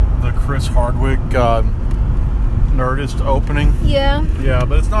Chris Hardwick Nerdist opening. Yeah. Yeah,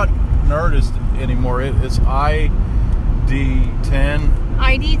 but it's not Nerdist anymore. It's ID10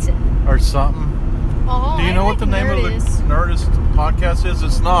 ID10 or something. Oh, Do you know what the name of the Nerdist podcast is?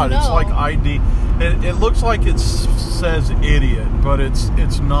 It's not. No. It's like ID. It looks like it says idiot, but it's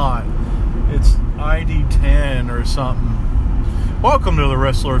not. It's ID10 or something. Welcome to the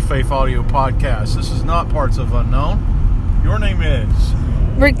Wrestler of Faith Audio Podcast. This is not Parts of Unknown. Your name is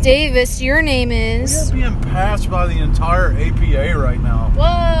Rick Davis. Your name is. We are being passed by the entire APA right now.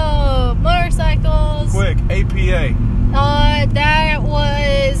 Whoa, motorcycles. Quick, APA. That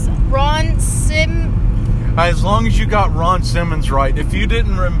was Ron As long as you got Ron Simmons right. If you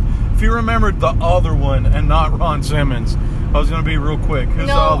didn't, if you remembered the other one and not Ron Simmons, I was going to be real quick. Who's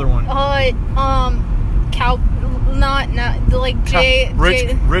the other one?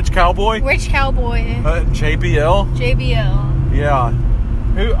 Rich Cowboy. Rich Cowboy. JBL. JBL. Yeah.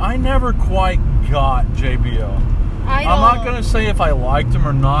 Who I never quite got JBL. I'm not going to say if I liked him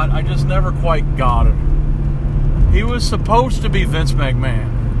or not. I just never quite got him. He was supposed to be Vince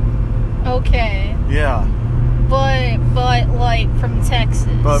McMahon. Okay. Yeah. But like from Texas.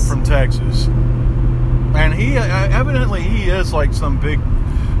 But from Texas. And he evidently he is like some big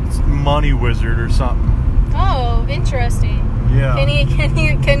money wizard or something. Oh, interesting. Yeah.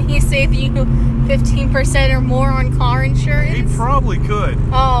 Can he save you 15% or more on car insurance? He probably could.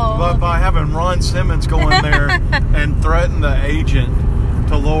 Oh. But by having Ron Simmons go in there and threaten the agent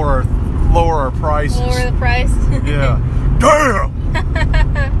to lower our prices. Lower the price? Yeah. Damn!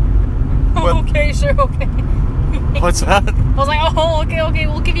 Okay, sure, okay. What's that? I was like, oh, okay,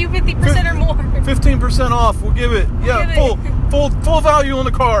 we'll give you 50% or more. 15% off, we'll give it. Yeah, full value on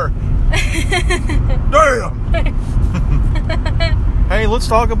the car. Damn! Hey, let's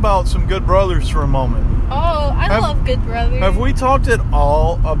talk about some Good Brothers for a moment. Oh, I love Good Brothers. Have we talked at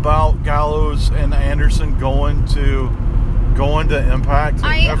all about Gallows and Anderson going to Impact?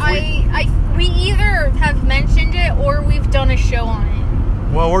 We either have mentioned it or we've done a show on it.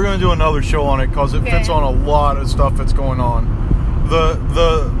 Well, we're going to do another show on it because it fits on a lot of stuff that's going on.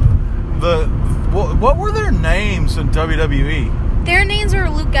 What were their names in WWE? Their names were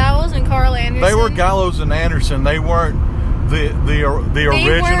Luke Gallows and Carl Anderson. They were Gallows and Anderson. They weren't the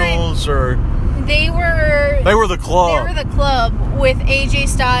originals or. They were the club. They were the club with AJ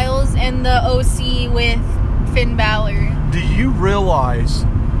Styles and the OC with Finn Balor. Do you realize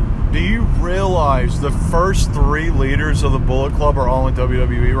the first three leaders of the Bullet Club are all in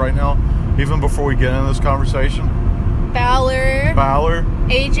WWE right now? Even before we get into this conversation? Balor,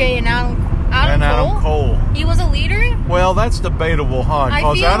 AJ, and Adam Cole. He was a leader? Well, that's debatable, huh?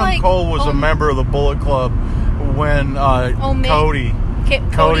 Because Adam Cole was a member of the Bullet Club when Cody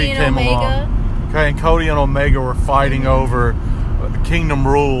came along. Okay, and Cody and Omega were fighting over Kingdom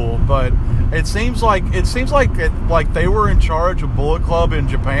Rule, but it seems like they were in charge of Bullet Club in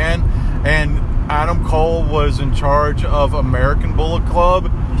Japan, and Adam Cole was in charge of American Bullet Club.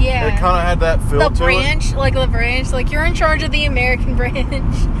 Yeah, it kind of had that feel to it. The branch, like you're in charge of the American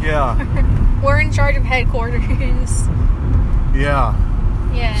branch. Yeah, we're in charge of headquarters. Yeah.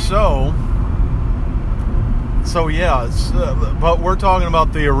 Yeah. So yeah, but we're talking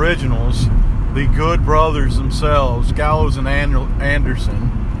about the originals, the Good Brothers themselves, Gallows and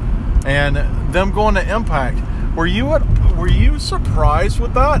Anderson. And them going to Impact. Were you surprised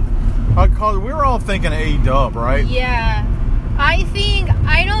with that? Because we were all thinking AEW, right? Yeah. I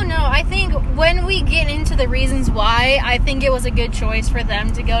don't know. I think when we get into the reasons why, I think it was a good choice for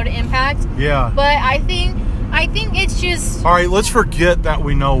them to go to Impact. Yeah. But I think it's just... All right, let's forget that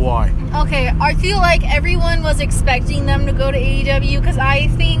we know why. Okay, I feel like everyone was expecting them to go to AEW because I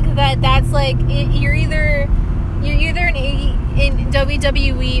think that's like you're either in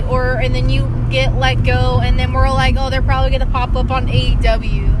WWE and then you get let go, and then we're like, oh, they're probably going to pop up on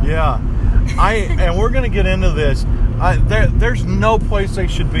AEW. Yeah. And we're going to get into this. There's no place they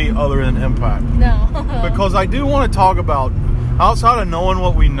should be other than Impact. No. Because I do want to talk about, outside of knowing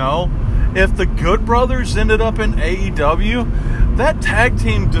what we know, if the Good Brothers ended up in AEW, that tag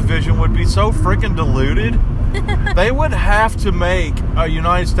team division would be so freaking diluted. They would have to make a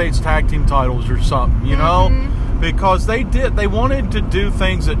United States tag team titles or something, you know? Because they wanted to do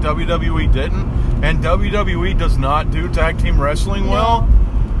things that WWE didn't, and WWE does not do tag team wrestling well.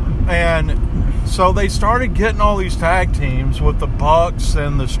 And so they started getting all these tag teams with the Bucks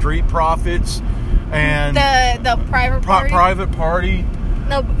and the Street Profits and the Private Party.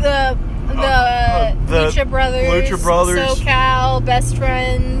 No, the Lucha Brothers, SoCal, Best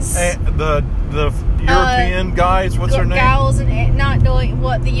Friends, and the European guys. What's their name? Gallows and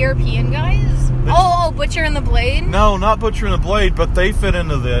the European guys? Butcher and the Blade? No, not Butcher and the Blade, but they fit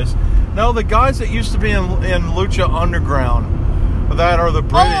into this. No, the guys that used to be in Lucha Underground that are the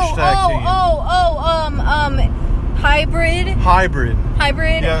British tag team. Hybrid.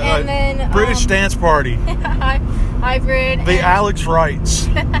 Yeah, and then British Dance Party. Hybrid. The Alex Wrights.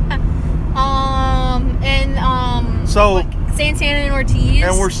 So Santana and Ortiz.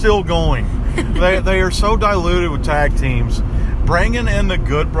 And we're still going. They are so diluted with tag teams. Bringing in the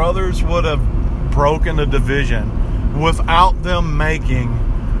Good Brothers would have broken the division without them making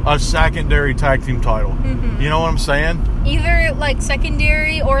a secondary tag team title. Mm-hmm. You know what I'm saying? Either like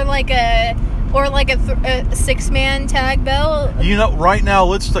secondary or like a 6-man tag belt. You know, right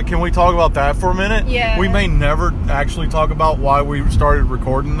now, can we talk about that for a minute? Yeah. We may never actually talk about why we started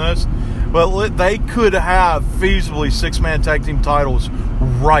recording this, but they could have feasibly 6-man tag team titles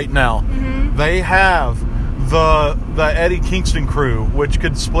right now. Mm-hmm. They have the Eddie Kingston crew, which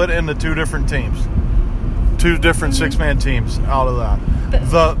could split into 2 different teams. 2 different 6-man teams out of that.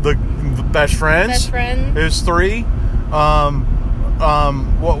 The Best Friends is 3.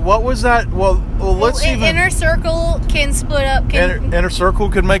 What was that? Well, let's even... Inner Circle can split up. Inner Circle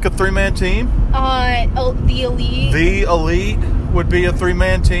could make a 3-man team. The Elite. The Elite would be a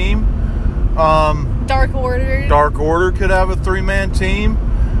 3-man team. Dark Order. Dark Order could have a 3-man team.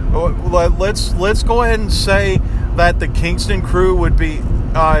 Let's go ahead and say that the Kingston crew would be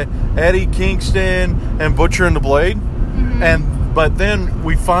Eddie Kingston and Butcher and the Blade. Mm-hmm. But then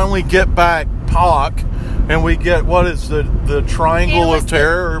we finally get back Pac, and we get, what is the Triangle of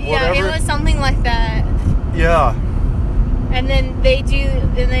Terror or whatever? Yeah, it was something like that. Yeah. And then they could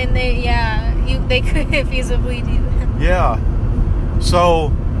feasibly do that. Yeah.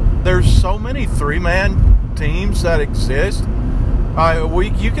 So there's so many 3-man teams that exist.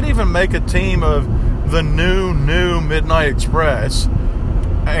 You can even make a team of the new Midnight Express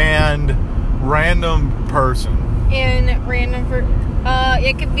and random person. And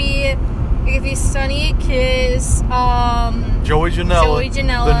it could be Sonny Kiss, Joey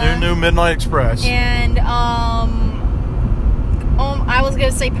Janela, the new Midnight Express, and I was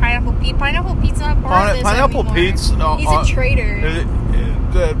gonna say Pineapple Pete. Pineapple Pete's not part of this Pineapple anymore. Pete's he's a traitor.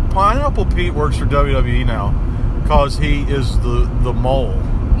 Pineapple Pete works for WWE now because he is the mole.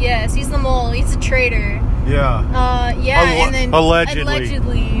 Yes, he's the mole. He's a traitor. Yeah. And then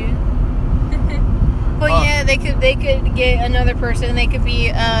allegedly. But they could get another person. They could be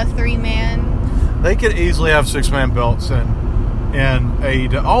a 3-man. They could easily have 6-man belts in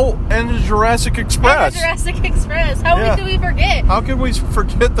AEW. Oh, and the Jurassic Express. How could we forget? How could we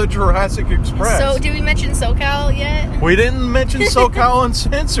forget the Jurassic Express? So, did we mention SoCal yet? We didn't mention SoCal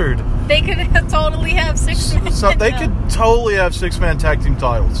Uncensored. They could totally have 6-man. So they could totally have 6-man tag team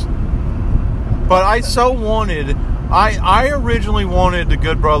titles. But I originally wanted the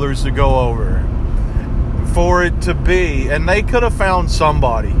Good Brothers to go over. For it to be, and they could have found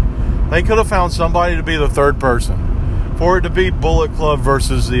somebody. They could have found somebody to be the 3rd person. For it to be Bullet Club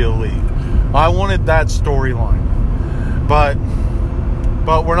versus the Elite. I wanted that storyline. But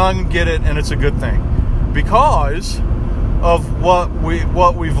we're not going to get it, and it's a good thing. Because of what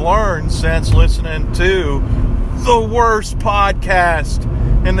we've learned since listening to the worst podcast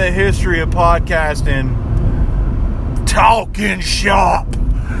in the history of podcasting, Talking Shop,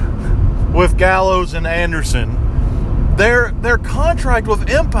 with Gallows and Anderson. Their contract with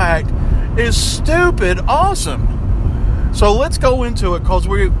Impact is stupid awesome. So let's go into it because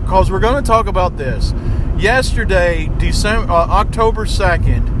we're going to talk about this. Yesterday, October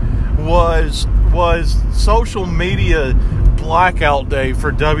 2nd, was social media blackout day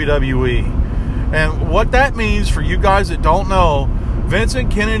for WWE. And what that means for you guys that don't know,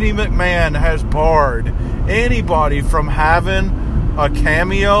 Vincent Kennedy McMahon has barred anybody from having a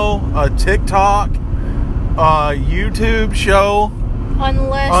Cameo, a TikTok, a YouTube show,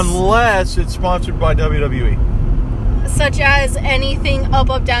 unless it's sponsored by WWE. Such as anything up,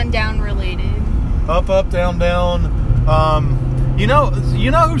 down related. Up, down. You know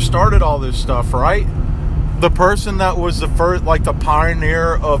who started all this stuff, right? The person that was the first, like the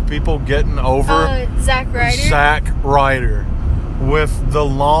pioneer of people getting over Zack Ryder. Zack Ryder with the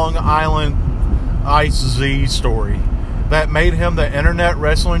Long Island Ice Z story. That made him the internet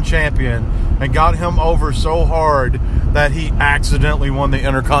wrestling champion and got him over so hard that he accidentally won the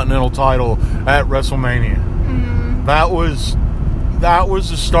Intercontinental title at WrestleMania. Mm-hmm. That was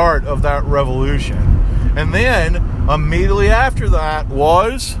the start of that revolution. And then immediately after that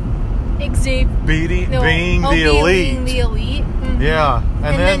was Xavier being the Elite. Mm-hmm. Yeah,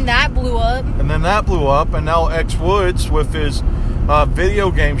 and then that blew up. And now X Woods with his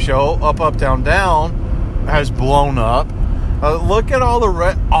video game show Up, Down has blown up. Look at all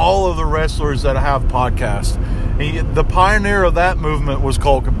of the wrestlers that have podcasts. The pioneer of that movement was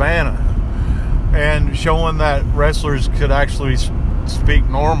Colt Cabana, and showing that wrestlers could actually speak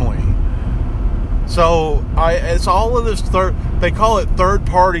normally. So it's all of this they call it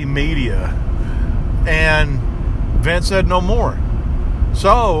third-party media, and Vince said no more.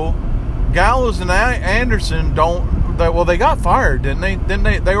 So Gallows and Anderson they got fired, didn't they?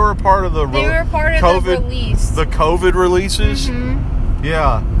 They were a part of the COVID release. The COVID releases. Mm-hmm.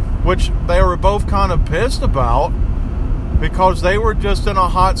 Yeah, which they were both kind of pissed about, because they were just in a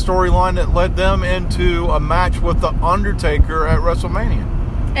hot storyline that led them into a match with The Undertaker at WrestleMania.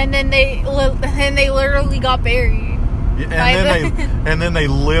 And then they literally got buried. And then they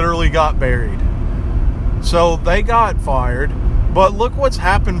literally got buried. So they got fired. But look what's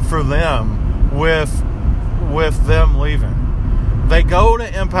happened for them with them leaving. They go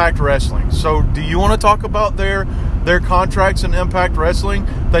to Impact Wrestling. So do you want to talk about their contracts in Impact Wrestling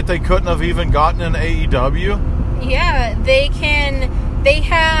that they couldn't have even gotten in AEW? Yeah, they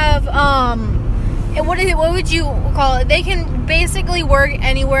have what would you call it? They can basically work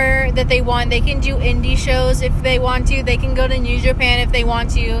anywhere that they want. They can do indie shows if they want to. They can go to New Japan if they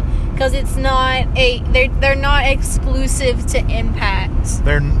want to, because it's not they're not exclusive to Impact.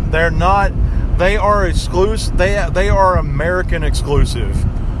 They're not. They are exclusive. They are American exclusive.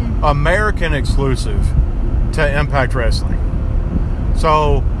 Mm-hmm. American exclusive to Impact Wrestling.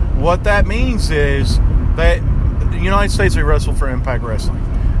 So what that means is that the United States, they wrestle for Impact Wrestling.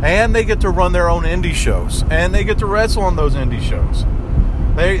 And they get to run their own indie shows. And they get to wrestle on those indie shows.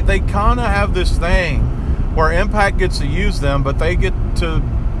 They kind of have this thing where Impact gets to use them, but they get to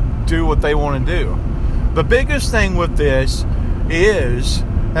do what they want to do. The biggest thing with this is,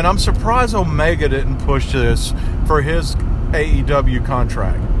 and I'm surprised Omega didn't push this for his AEW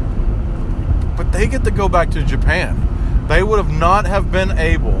contract, but they get to go back to Japan. They would have not have been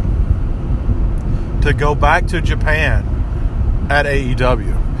able to go back to Japan at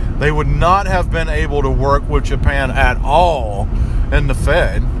AEW. They would not have been able to work with Japan at all in the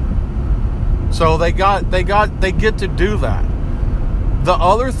Fed. So they get to do that. The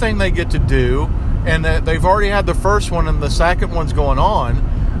other thing they get to do, and they've already had the first one and the second one's going on,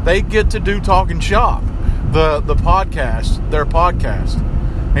 they get to do Talking Shop, the podcast, their podcast.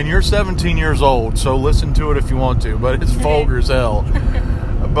 And you're 17 years old, so listen to it if you want to, but it's vulgar as hell.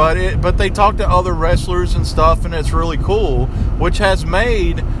 But they talk to other wrestlers and stuff, and it's really cool, which has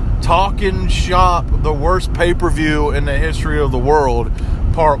made Talking Shop the worst pay-per-view in the history of the world.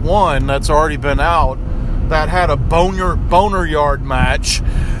 Part 1, that's already been out, that had a boner yard match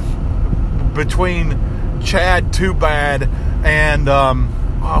between Chad Too Bad and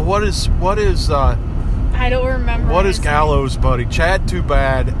what is I don't remember. What is Gallows' buddy? Chad Too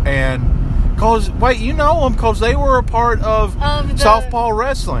Bad and you know them because they were a part of Southpaw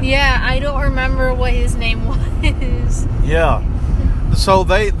Wrestling. Yeah, I don't remember what his name was. Yeah. So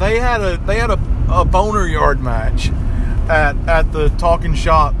they had a boner yard match at the Talking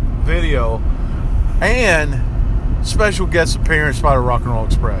Shop video, and special guest appearance by the Rock and Roll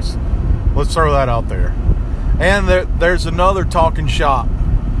Express. Let's throw that out there. And there's another Talking Shop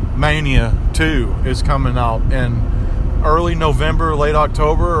Mania 2 is coming out in early November, late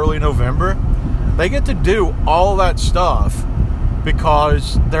October, early November. They get to do all that stuff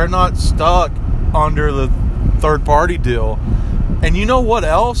because they're not stuck under the third party deal. And you know what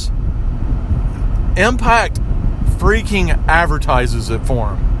else? Impact freaking advertises it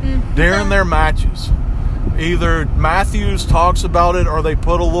for them during their matches. Either Matthews talks about it or they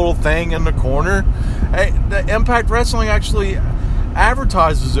put a little thing in the corner. The Impact Wrestling actually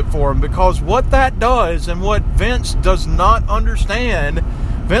advertises it for them, because what that does, and what Vince does not understand,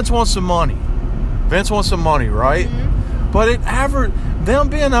 Vince wants some money. Vince wants some money, right? Mm-hmm. But them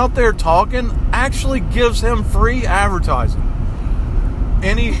being out there talking actually gives him free advertising.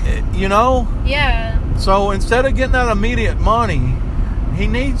 Yeah. So instead of getting that immediate money, he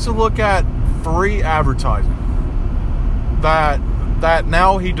needs to look at free advertising that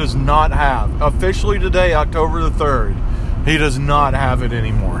now he does not have. Officially today, October the 3rd, he does not have it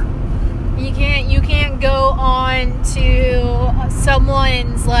anymore. You can't go on to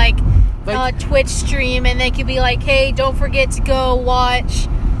someone's Twitch stream and they could be like, hey, don't forget to go watch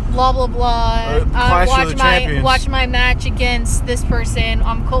blah blah blah. Watch my match against this person.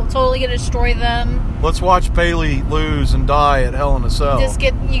 I'm totally gonna destroy them. Let's watch Bayley lose and die at Hell in a Cell. Just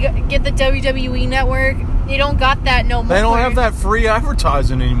get the WWE Network. You don't got that no more. They don't have that free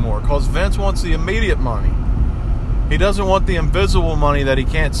advertising anymore because Vince wants the immediate money. He doesn't want the invisible money that he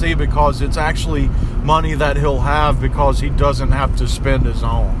can't see, because it's actually money that he'll have because he doesn't have to spend his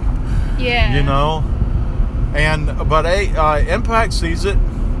own. Yeah. But Impact sees it.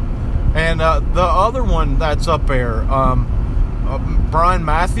 And the other one that's up there, Brian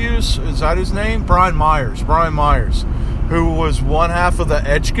Matthews, is that his name? Brian Myers, who was one half of the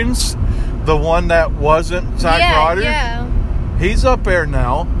Edgkins, the one that wasn't Zack Ryder. Yeah. He's up there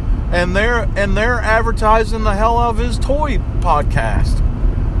now, and they're advertising the hell out of his toy podcast.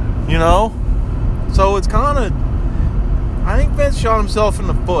 You know, so it's kind of, I think Vince shot himself in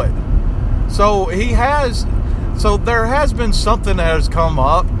the foot. So there has been something that has come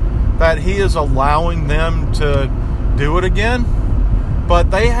up that he is allowing them to do it again,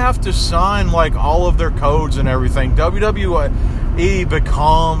 but they have to sign like all of their codes and everything. WWE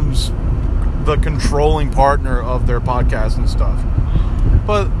becomes the controlling partner of their podcast and stuff.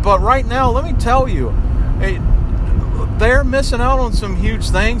 But right now, let me tell you, they're missing out on some huge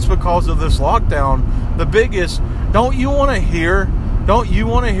things because of this lockdown. The biggest, don't you want to hear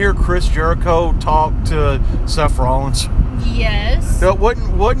Chris Jericho talk to Seth Rollins? Yes.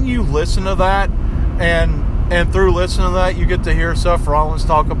 Wouldn't you listen to that? And through listening to that, you get to hear Seth Rollins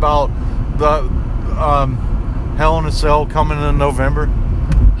talk about the Hell in a Cell coming in November.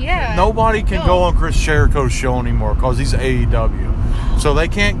 Yeah. Nobody can go on Chris Jericho's show anymore because he's AEW. So they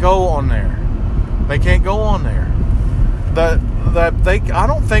can't go on there. I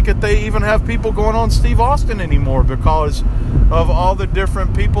don't think that they even have people going on Steve Austin anymore because of all the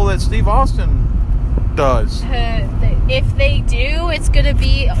different people that Steve Austin does. If they do, it's going to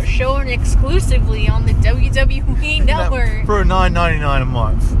be shown exclusively on the WWE Network. For $9.99 a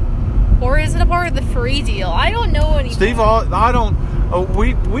month. Or is it a part of the free deal? I don't know anymore.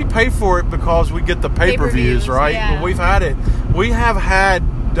 We pay for it because we get the pay-per-views, right? Yeah. But we have had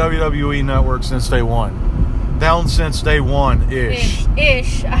WWE Network since day one. Down since day one-ish.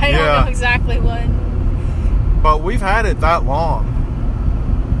 Ish. I don't know exactly when. But we've had it that long.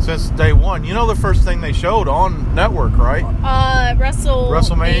 Since day one. You know the first thing they showed on network, right?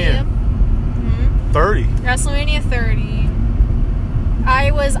 WrestleMania. 30. WrestleMania 30.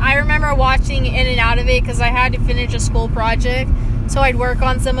 I remember watching in and out of it because I had to finish a school project. So I'd work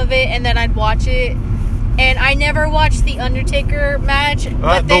on some of it and then I'd watch it. And I never watched the Undertaker match.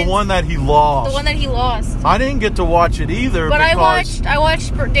 The one that he lost. The one that he lost. I didn't get to watch it either. But I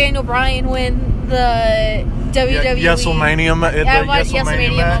watched Daniel Bryan win the WWE. Yes-O-Mania match.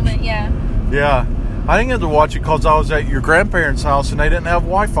 Yeah. Yeah. I didn't get to watch it because I was at your grandparents' house and they didn't have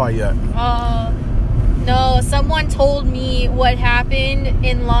Wi-Fi yet. No, someone told me what happened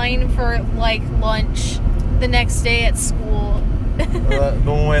in line for like lunch the next day at school.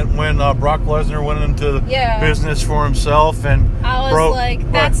 When Brock Lesnar went into business for himself and I was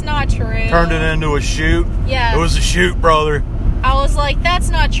that's not true. Turned it into a shoot. Yeah. It was a shoot, brother. I was like, that's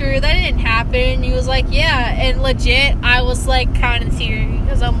not true. That didn't happen. He was like, yeah. And legit, I was like kind of tearing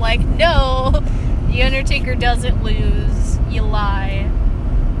because I'm like, no, the Undertaker doesn't lose. You lie.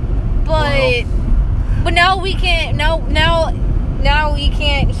 But now we can't. Now we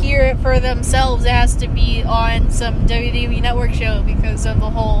can't hear it for themselves. It has to be on some WWE Network show because of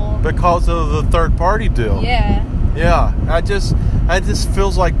the third party deal. Yeah. Yeah. That just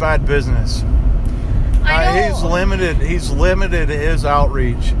feels like bad business. I know. He's limited his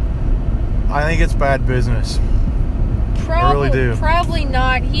outreach. I think it's bad business. I really do. Probably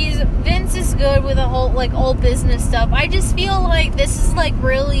not. Vince is good with the whole like old business stuff. I just feel like this is like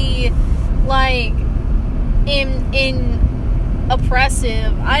really like in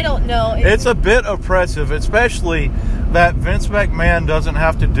oppressive. I don't know. It's a bit oppressive, especially that Vince McMahon doesn't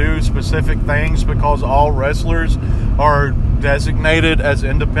have to do specific things because all wrestlers are designated as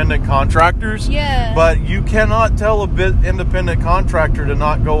independent contractors. Yeah. But you cannot tell independent contractor to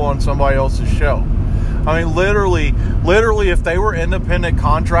not go on somebody else's show. I mean, literally, if they were independent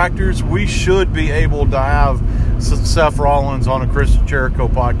contractors, we should be able to have Seth Rollins on a Chris Jericho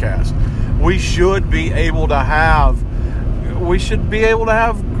podcast. We should be able to have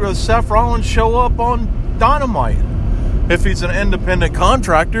Seth Rollins show up on Dynamite if he's an independent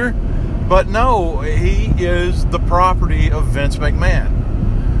contractor. But no, he is the property of Vince McMahon.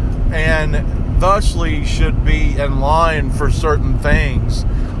 And thusly should be in line for certain things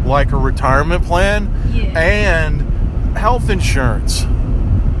like a retirement plan and health insurance.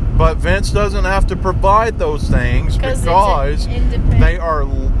 But Vince doesn't have to provide those things because they are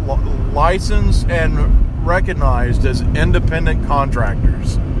licensed and recognized as independent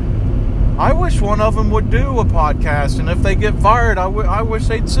contractors. I wish one of them would do a podcast, and if they get fired, I wish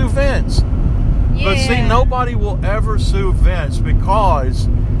they'd sue Vince. Yeah. But see, nobody will ever sue Vince because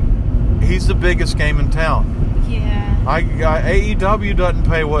he's the biggest game in town. Yeah. AEW doesn't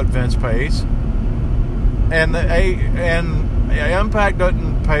pay what Vince pays, and Impact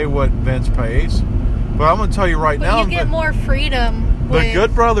doesn't pay what Vince pays. But I'm going to tell you right now, you get more freedom The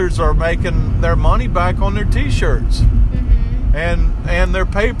Good Brothers are making their money back on their T-shirts and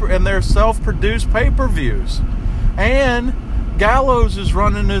their self-produced pay-per-views. And Gallows is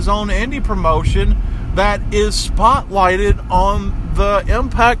running his own indie promotion that is spotlighted on the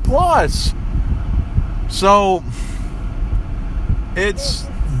Impact Plus. So it's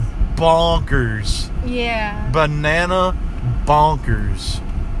bonkers. Yeah. Banana bonkers.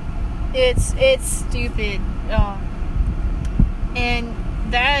 It's stupid. And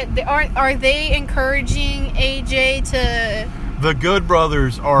that are they encouraging AJ to? The Good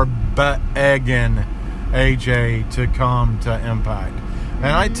Brothers are begging AJ to come to Impact. And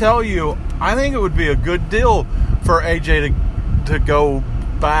I tell you, I think it would be a good deal for AJ to go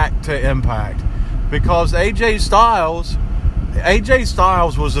back to Impact, because AJ Styles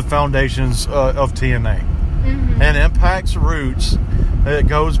was the foundations of TNA. And Impact's roots, it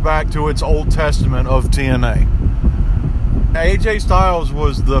goes back to its Old Testament of TNA. AJ Styles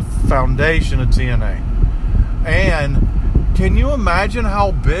was the foundation of TNA. And can you imagine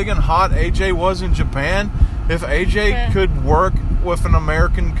how big and hot AJ was in Japan? If AJ could work with an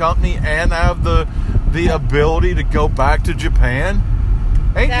American company and have the ability to go back to Japan,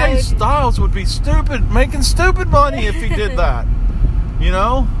 AJ Styles would be making stupid money if he did that. You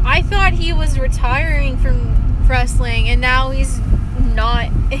know? I thought he was retiring from wrestling, and now he's not.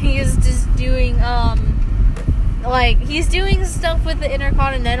 He's just doing he's doing stuff with the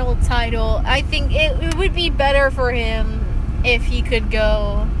Intercontinental title. I think it would be better for him if he could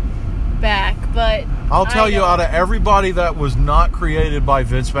go back, but I'll tell you, out of everybody that was not created by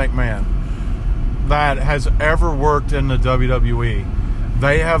Vince McMahon that has ever worked in the WWE,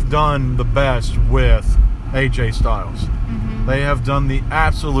 they have done the best with AJ Styles. They have done the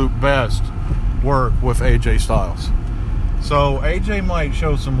absolute best work with AJ Styles. So AJ might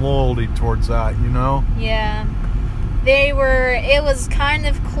show some loyalty towards that, you know? Yeah. It was kind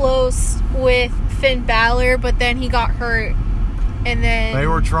of close with Finn Balor, but then he got hurt. And then they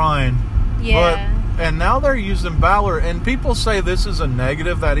were trying. Yeah. And now they're using Balor, and people say this is a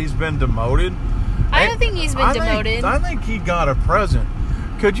negative that he's been demoted. I don't think he's been demoted. I think he got a present.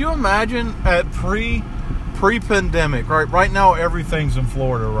 Could you imagine at pre-pandemic, right? Right now everything's in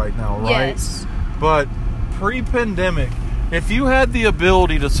Florida right now, right? Yes. But pre-pandemic, if you had the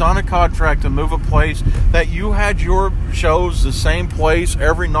ability to sign a contract to move a place, that you had your shows the same place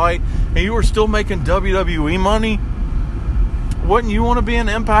every night, and you were still making WWE money, wouldn't you want to be in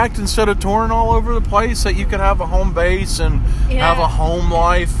Impact instead of touring all over the place, that you could have a home base and have a home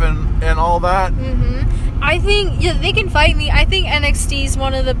life and all that? I think they can fight me. I think NXT is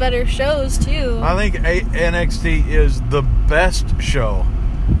one of the better shows too. I think NXT is the best show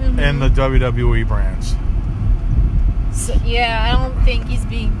in the WWE brands. So, yeah, I don't think he's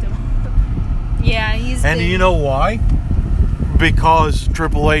being he's. And do you know why? Because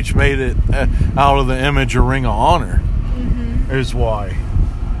Triple H made it out of the image of Ring of Honor. Is why.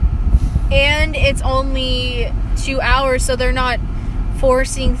 And it's only 2 hours, so they're not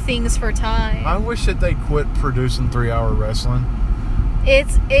forcing things for time. I wish that they quit producing 3-hour wrestling.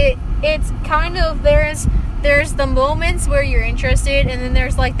 It's kind of there's the moments where you're interested, and then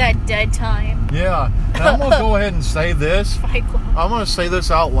there's like that dead time. Yeah, and I'm gonna go ahead and say this. I'm gonna say this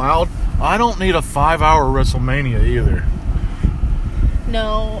out loud. I don't need a 5-hour WrestleMania either.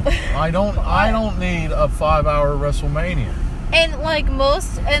 No. I don't need a 5-hour WrestleMania. And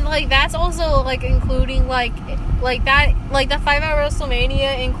that's also like including like that, like the 5-hour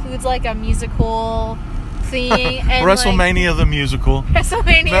WrestleMania includes like a musical thing and WrestleMania the musical.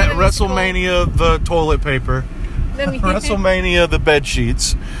 WrestleMania the toilet paper. WrestleMania the bed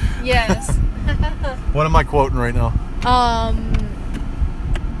sheets. Yes. What am I quoting right now?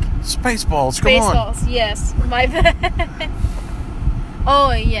 Spaceballs. Come on. Spaceballs. Yes. My bad.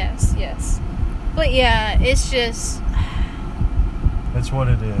 Oh yes. But yeah, it's just. That's what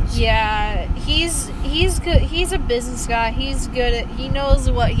it is. Yeah, he's good. He's a business guy. He's good at. He knows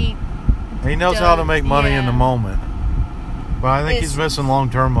what he knows how to make money in the moment. But I think he's missing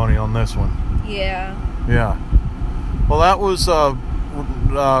long-term money on this one. Yeah. Yeah. Well, that was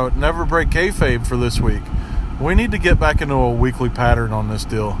Never Break Kayfabe for this week. We need to get back into a weekly pattern on this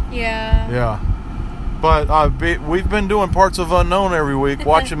deal. Yeah. Yeah. But we've been doing Parts of Unknown every week,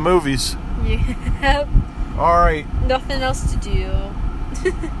 watching movies. Yep. All right. Nothing else to do.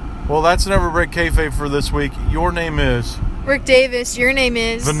 Well, that's Never Break Kayfabe for this week. Your name is? Rick Davis. Your name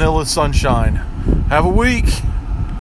is? Vanilla Sunshine. Have a week.